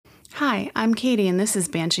Hi, I'm Katie, and this is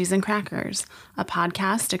Banshees and Crackers, a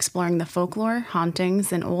podcast exploring the folklore,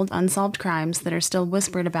 hauntings, and old unsolved crimes that are still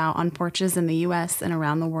whispered about on porches in the U.S. and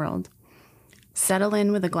around the world. Settle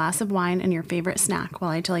in with a glass of wine and your favorite snack while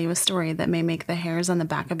I tell you a story that may make the hairs on the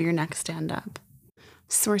back of your neck stand up.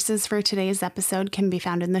 Sources for today's episode can be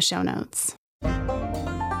found in the show notes.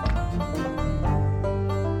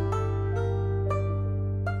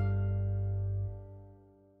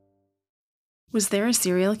 Was there a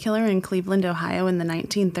serial killer in Cleveland, Ohio in the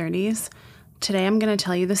 1930s? Today I'm going to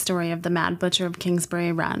tell you the story of the Mad Butcher of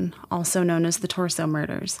Kingsbury Run, also known as the Torso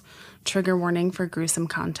Murders. Trigger warning for gruesome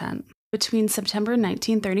content. Between September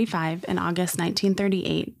 1935 and August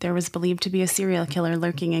 1938, there was believed to be a serial killer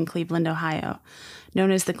lurking in Cleveland, Ohio,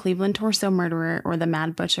 known as the Cleveland Torso Murderer or the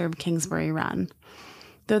Mad Butcher of Kingsbury Run.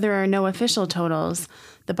 Though there are no official totals,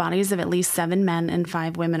 the bodies of at least 7 men and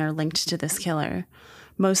 5 women are linked to this killer.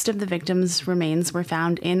 Most of the victims' remains were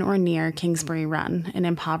found in or near Kingsbury Run, an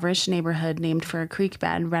impoverished neighborhood named for a creek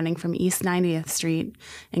bed running from East 90th Street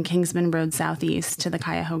and Kingsman Road southeast to the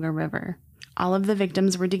Cuyahoga River. All of the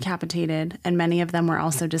victims were decapitated, and many of them were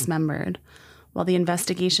also dismembered. While the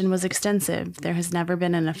investigation was extensive, there has never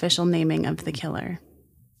been an official naming of the killer.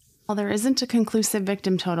 While there isn't a conclusive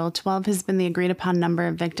victim total, 12 has been the agreed-upon number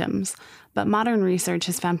of victims, but modern research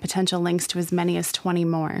has found potential links to as many as 20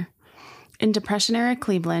 more. In Depression-era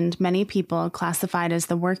Cleveland, many people, classified as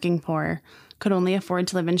the working poor, could only afford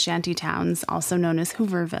to live in shanty towns, also known as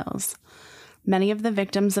Hoovervilles. Many of the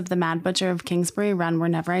victims of the Mad Butcher of Kingsbury Run were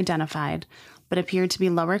never identified, but appeared to be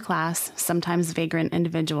lower class, sometimes vagrant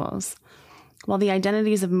individuals. While the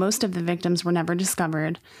identities of most of the victims were never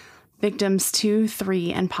discovered, victims 2,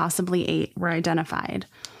 3, and possibly 8 were identified.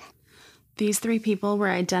 These 3 people were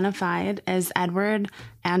identified as Edward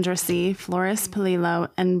Andrassy, Florence Polillo,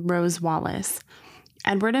 and Rose Wallace.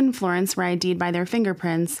 Edward and Florence were ID'd by their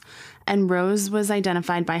fingerprints, and Rose was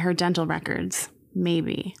identified by her dental records.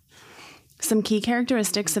 Maybe. Some key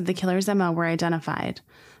characteristics of the killer's MO were identified.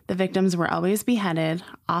 The victims were always beheaded,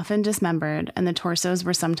 often dismembered, and the torsos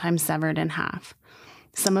were sometimes severed in half.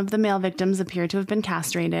 Some of the male victims appear to have been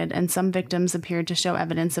castrated, and some victims appeared to show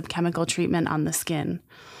evidence of chemical treatment on the skin.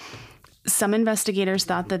 Some investigators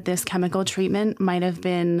thought that this chemical treatment might have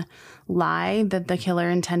been lye that the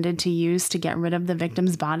killer intended to use to get rid of the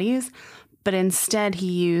victims' bodies, but instead he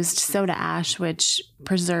used soda ash, which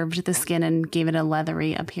preserved the skin and gave it a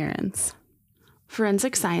leathery appearance.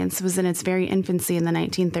 Forensic science was in its very infancy in the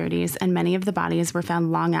 1930s, and many of the bodies were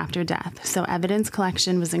found long after death, so evidence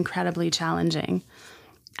collection was incredibly challenging.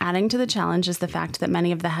 Adding to the challenge is the fact that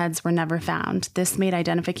many of the heads were never found. This made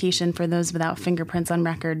identification for those without fingerprints on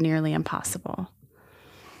record nearly impossible.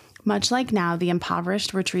 Much like now, the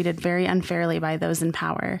impoverished were treated very unfairly by those in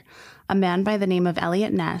power. A man by the name of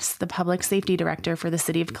Elliot Ness, the public safety director for the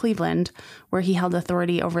city of Cleveland, where he held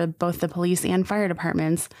authority over both the police and fire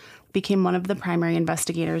departments, became one of the primary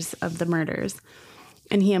investigators of the murders,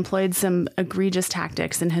 and he employed some egregious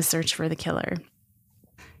tactics in his search for the killer.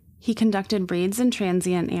 He conducted raids in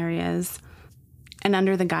transient areas, and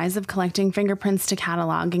under the guise of collecting fingerprints to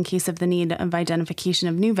catalog in case of the need of identification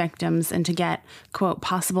of new victims and to get, quote,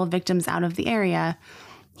 possible victims out of the area,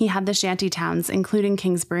 he had the shanty towns, including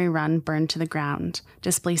Kingsbury Run, burned to the ground,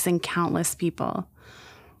 displacing countless people.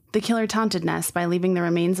 The killer taunted Ness by leaving the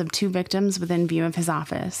remains of 2 victims within view of his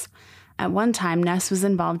office. At one time, Ness was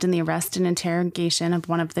involved in the arrest and interrogation of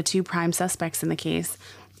one of the 2 prime suspects in the case,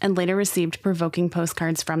 and later received provoking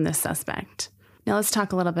postcards from this suspect. Now let's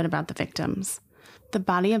talk a little bit about the victims. The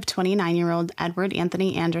body of 29-year-old Edward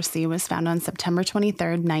Anthony Andrassy was found on September 23,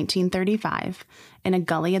 1935, in a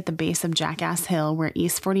gully at the base of Jackass Hill where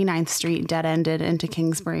East 49th Street dead-ended into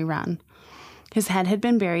Kingsbury Run. His head had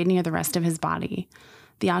been buried near the rest of his body.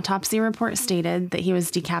 The autopsy report stated that he was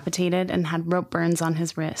decapitated and had rope burns on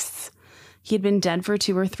his wrists. He had been dead for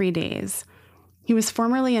 2 or 3 days. He was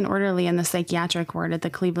formerly an orderly in the psychiatric ward at the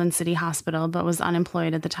Cleveland City Hospital, but was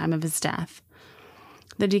unemployed at the time of his death.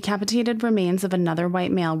 The decapitated remains of another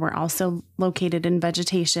white male were also located in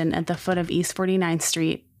vegetation at the foot of East 49th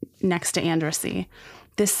Street, next to Andrassy.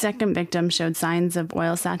 This second victim showed signs of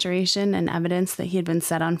oil saturation and evidence that he had been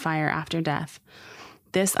set on fire after death.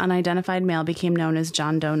 This unidentified male became known as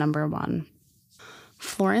John Doe No. 1.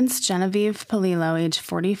 Florence Genevieve Polillo, age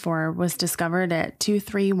 44, was discovered at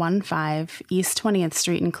 2315 East 20th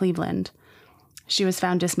Street in Cleveland. She was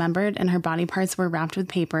found dismembered, and her body parts were wrapped with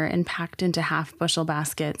paper and packed into half-bushel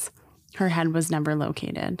baskets. Her head was never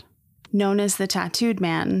located. Known as the Tattooed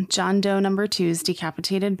Man, John Doe No. 2's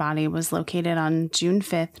decapitated body was located on June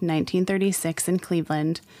 5, 1936 in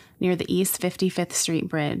Cleveland, near the East 55th Street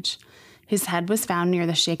Bridge. His head was found near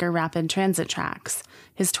the Shaker Rapid Transit tracks.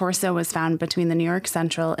 His torso was found between the New York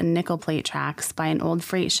Central and Nickel Plate tracks by an old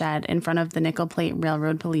freight shed in front of the Nickel Plate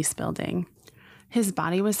Railroad Police Building. His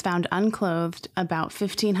body was found unclothed about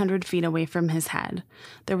 1,500 feet away from his head.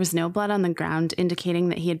 There was no blood on the ground, indicating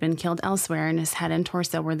that he had been killed elsewhere, and his head and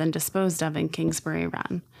torso were then disposed of in Kingsbury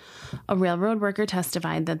Run. A railroad worker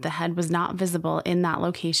testified that the head was not visible in that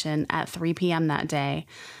location at 3 p.m. that day,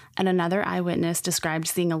 and another eyewitness described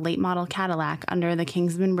seeing a late model Cadillac under the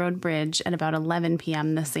Kingsman Road Bridge at about 11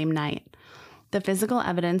 p.m. the same night. The physical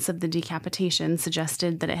evidence of the decapitation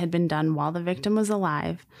suggested that it had been done while the victim was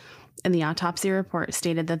alive, and the autopsy report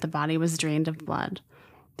stated that the body was drained of blood.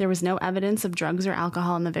 There was no evidence of drugs or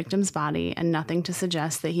alcohol in the victim's body, and nothing to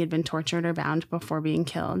suggest that he had been tortured or bound before being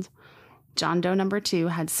killed. John Doe No. 2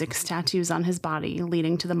 had 6 tattoos on his body,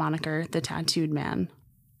 leading to the moniker the Tattooed Man.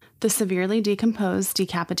 The severely decomposed,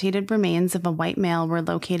 decapitated remains of a white male were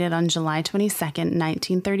located on July 22,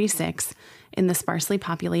 1936, in the sparsely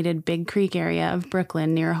populated Big Creek area of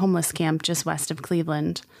Brooklyn near a homeless camp just west of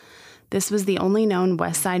Cleveland. This was the only known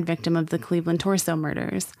West Side victim of the Cleveland torso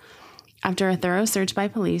murders. After a thorough search by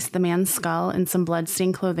police, the man's skull and some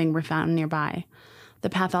blood-stained clothing were found nearby. The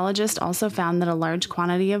pathologist also found that a large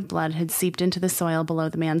quantity of blood had seeped into the soil below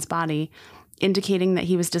the man's body, indicating that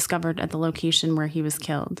he was discovered at the location where he was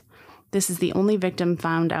killed. This is the only victim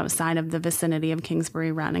found outside of the vicinity of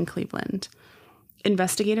Kingsbury Run in Cleveland.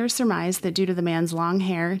 Investigators surmised that due to the man's long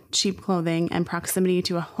hair, cheap clothing, and proximity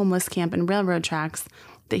to a homeless camp and railroad tracks,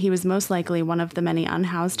 that he was most likely one of the many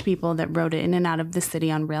unhoused people that rode in and out of the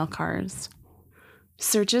city on rail cars.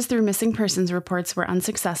 Searches through missing persons reports were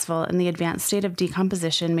unsuccessful, and the advanced state of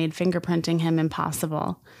decomposition made fingerprinting him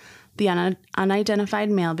impossible. The unidentified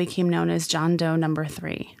male became known as John Doe No.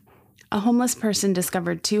 3. A homeless person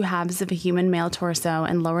discovered 2 halves of a human male torso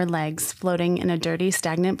and lower legs floating in a dirty,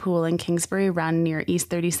 stagnant pool in Kingsbury Run near East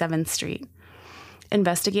 37th Street.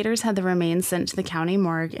 Investigators had the remains sent to the county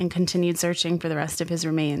morgue and continued searching for the rest of his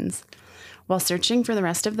remains. While searching for the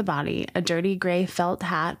rest of the body, a dirty gray felt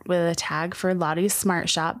hat with a tag for Lottie's Smart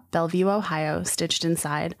Shop, Bellevue, Ohio, stitched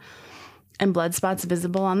inside, and blood spots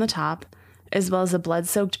visible on the top, as well as a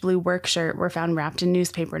blood-soaked blue work shirt, were found wrapped in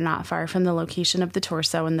newspaper not far from the location of the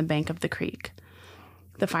torso in the bank of the creek.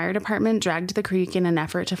 The fire department dragged the creek in an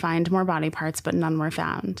effort to find more body parts, but none were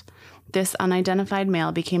found. This unidentified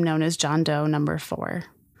male became known as John Doe No. 4.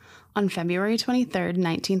 On February 23,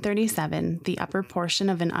 1937, the upper portion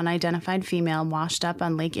of an unidentified female washed up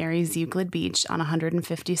on Lake Erie's Euclid Beach on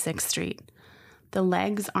 156th Street. The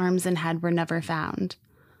legs, arms, and head were never found.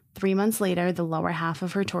 3 months later, the lower half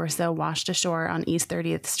of her torso washed ashore on East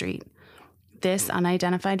 30th Street. This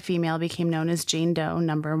unidentified female became known as Jane Doe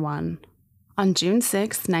No. 1. On June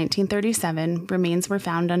 6, 1937, remains were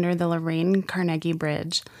found under the Lorraine Carnegie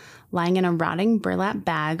Bridge. Lying in a rotting burlap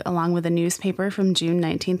bag along with a newspaper from June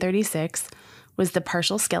 1936 was the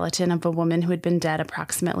partial skeleton of a woman who had been dead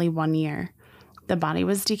approximately 1 year. The body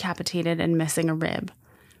was decapitated and missing a rib.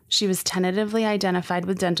 She was tentatively identified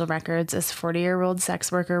with dental records as 40-year-old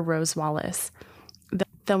sex worker Rose Wallace.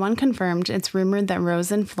 Though unconfirmed, it's rumored that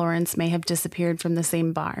Rose and Florence may have disappeared from the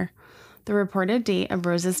same bar. The reported date of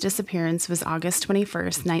Rose's disappearance was August 21,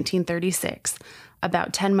 1936,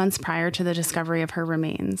 about 10 months prior to the discovery of her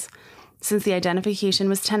remains. Since the identification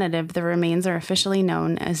was tentative, the remains are officially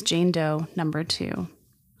known as Jane Doe No. 2.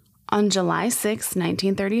 On July 6,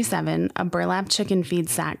 1937, a burlap chicken feed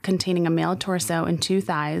sack containing a male torso and 2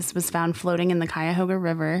 thighs was found floating in the Cuyahoga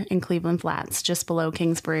River in Cleveland Flats, just below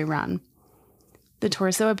Kingsbury Run. The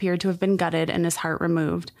torso appeared to have been gutted and his heart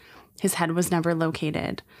removed. His head was never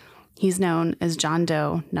located. He's known as John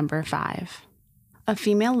Doe No. 5. A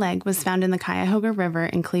female leg was found in the Cuyahoga River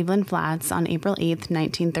in Cleveland Flats on April 8,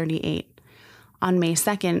 1938. On May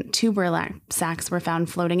 2nd, 2 burlap sacks were found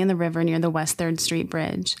floating in the river near the West 3rd Street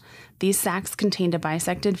Bridge. These sacks contained a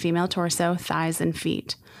bisected female torso, thighs, and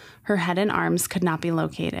feet. Her head and arms could not be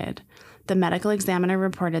located. The medical examiner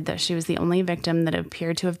reported that she was the only victim that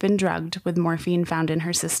appeared to have been drugged with morphine found in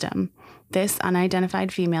her system. This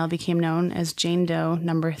unidentified female became known as Jane Doe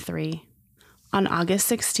No. 3. On August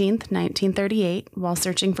 16, 1938, while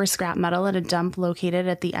searching for scrap metal at a dump located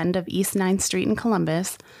at the end of East 9th Street in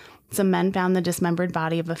Columbus, some men found the dismembered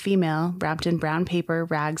body of a female wrapped in brown paper,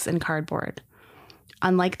 rags, and cardboard.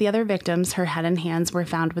 Unlike the other victims, her head and hands were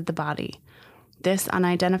found with the body. This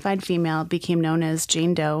unidentified female became known as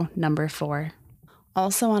Jane Doe No. 4.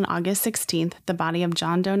 Also on August 16th, the body of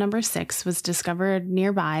John Doe No. 6 was discovered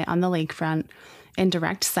nearby on the lakefront in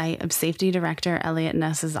direct sight of Safety Director Elliot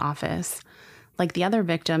Ness's office. Like the other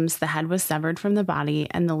victims, the head was severed from the body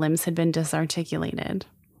and the limbs had been disarticulated.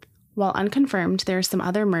 While unconfirmed, there are some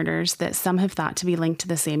other murders that some have thought to be linked to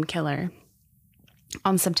the same killer.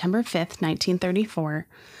 On September 5th, 1934,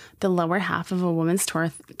 the lower half of a woman's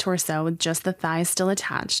torso with just the thighs still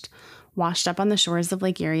attached washed up on the shores of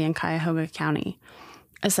Lake Erie in Cuyahoga County.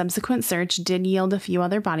 A subsequent search did yield a few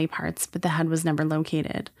other body parts, but the head was never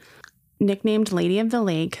located. Nicknamed Lady of the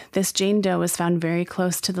Lake, this Jane Doe was found very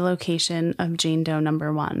close to the location of Jane Doe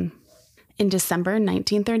number 1. In December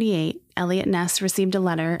 1938, Elliot Ness received a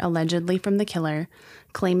letter allegedly from the killer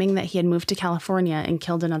claiming that he had moved to California and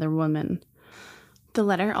killed another woman. The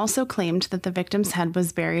letter also claimed that the victim's head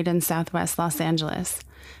was buried in southwest Los Angeles.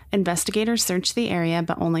 Investigators searched the area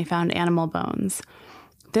but only found animal bones.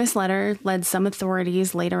 This letter led some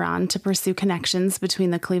authorities later on to pursue connections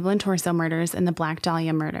between the Cleveland torso murders and the Black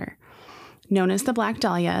Dahlia murder. Known as the Black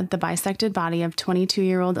Dahlia, the bisected body of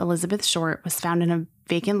 22-year-old Elizabeth Short was found in a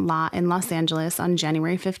vacant lot in Los Angeles on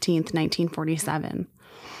January 15, 1947.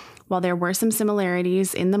 While there were some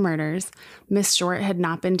similarities in the murders, Miss Short had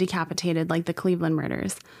not been decapitated like the Cleveland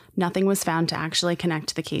murders. Nothing was found to actually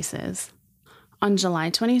connect the cases. On July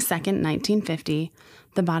 22, 1950,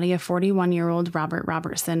 the body of 41-year-old Robert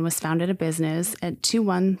Robertson was found at a business at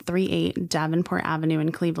 2138 Davenport Avenue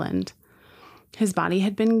in Cleveland. His body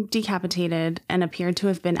had been decapitated and appeared to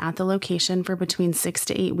have been at the location for between 6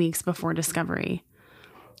 to 8 weeks before discovery.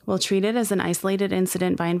 While treated as an isolated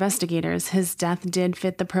incident by investigators, his death did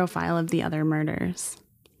fit the profile of the other murders.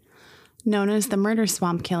 Known as the Murder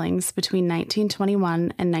Swamp Killings, between 1921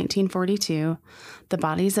 and 1942, the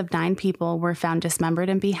bodies of 9 people were found dismembered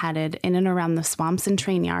and beheaded in and around the swamps and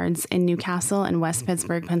train yards in Newcastle and West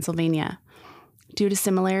Pittsburgh, Pennsylvania. Due to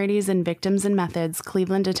similarities in victims and methods,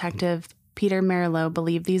 Cleveland detective Peter Merylo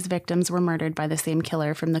believed these victims were murdered by the same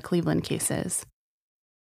killer from the Cleveland cases.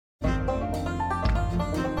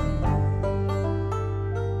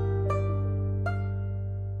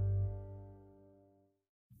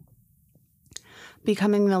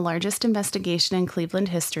 Becoming the largest investigation in Cleveland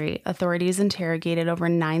history, authorities interrogated over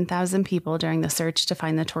 9,000 people during the search to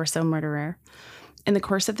find the torso murderer. In the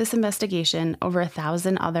course of this investigation, over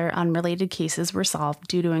 1,000 other unrelated cases were solved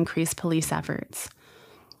due to increased police efforts.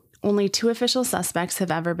 Only 2 official suspects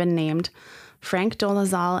have ever been named, Frank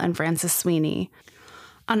Dolezal and Francis Sweeney.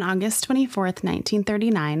 On August 24,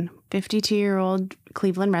 1939, 52-year-old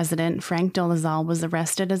Cleveland resident Frank Dolezal was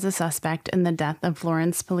arrested as a suspect in the death of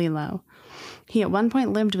Florence Polillo. He at one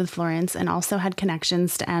point lived with Florence and also had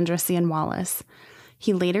connections to Andrassy and Wallace.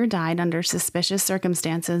 He later died under suspicious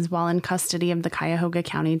circumstances while in custody of the Cuyahoga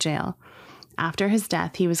County Jail. After his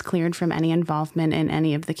death, he was cleared from any involvement in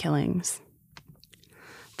any of the killings.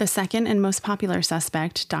 The second and most popular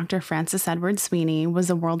suspect, Dr. Francis Edward Sweeney, was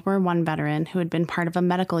a World War I veteran who had been part of a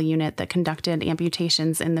medical unit that conducted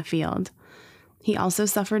amputations in the field. He also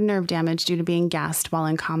suffered nerve damage due to being gassed while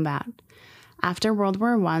in combat. After World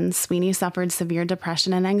War I, Sweeney suffered severe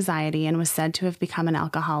depression and anxiety and was said to have become an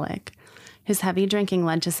alcoholic. His heavy drinking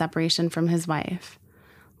led to separation from his wife.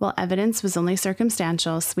 While evidence was only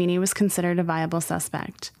circumstantial, Sweeney was considered a viable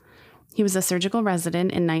suspect. He was a surgical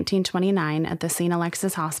resident in 1929 at the St.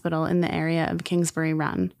 Alexis Hospital in the area of Kingsbury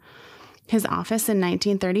Run. His office in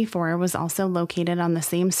 1934 was also located on the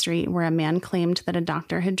same street where a man claimed that a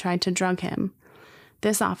doctor had tried to drug him.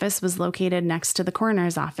 This office was located next to the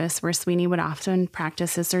coroner's office, where Sweeney would often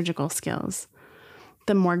practice his surgical skills.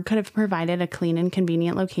 The morgue could have provided a clean and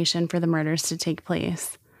convenient location for the murders to take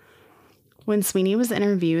place. When Sweeney was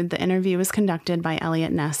interviewed, the interview was conducted by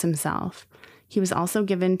Elliot Ness himself. He was also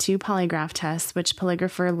given 2 polygraph tests, which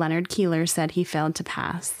polygrapher Leonard Keeler said he failed to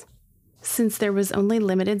pass. Since there was only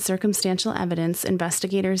limited circumstantial evidence,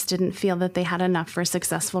 investigators didn't feel that they had enough for a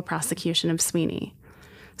successful prosecution of Sweeney.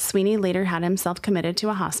 Sweeney later had himself committed to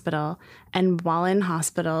a hospital, and while in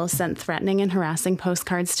hospital, sent threatening and harassing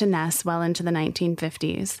postcards to Ness well into the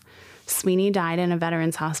 1950s. Sweeney died in a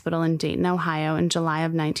veterans hospital in Dayton, Ohio in July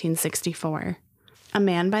of 1964. A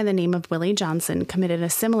man by the name of Willie Johnson committed a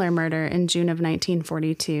similar murder in June of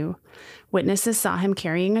 1942. Witnesses saw him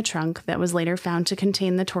carrying a trunk that was later found to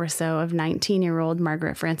contain the torso of 19-year-old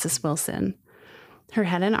Margaret Frances Wilson. Her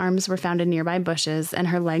head and arms were found in nearby bushes, and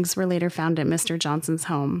her legs were later found at Mr. Johnson's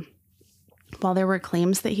home. While there were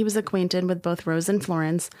claims that he was acquainted with both Rose and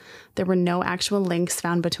Florence, there were no actual links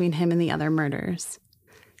found between him and the other murders.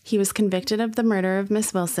 He was convicted of the murder of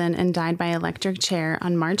Miss Wilson and died by electric chair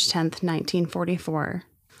on March 10, 1944.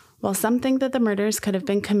 While some think that the murders could have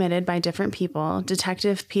been committed by different people,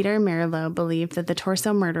 Detective Peter Merylo believed that the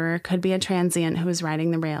torso murderer could be a transient who was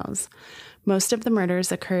riding the rails. Most of the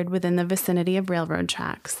murders occurred within the vicinity of railroad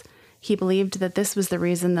tracks. He believed that this was the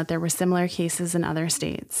reason that there were similar cases in other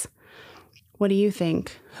states. What do you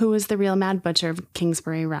think? Who was the real Mad Butcher of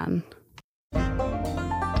Kingsbury Run?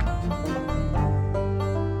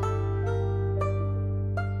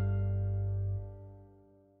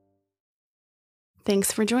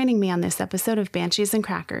 Thanks for joining me on this episode of Banshees and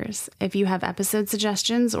Crackers. If you have episode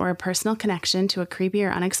suggestions or a personal connection to a creepy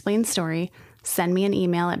or unexplained story, send me an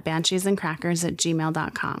email at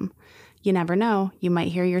bansheesandcrackers@gmail.com. You never know, you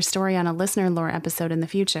might hear your story on a listener lore episode in the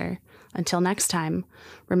future. Until next time,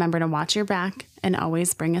 remember to watch your back and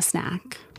always bring a snack.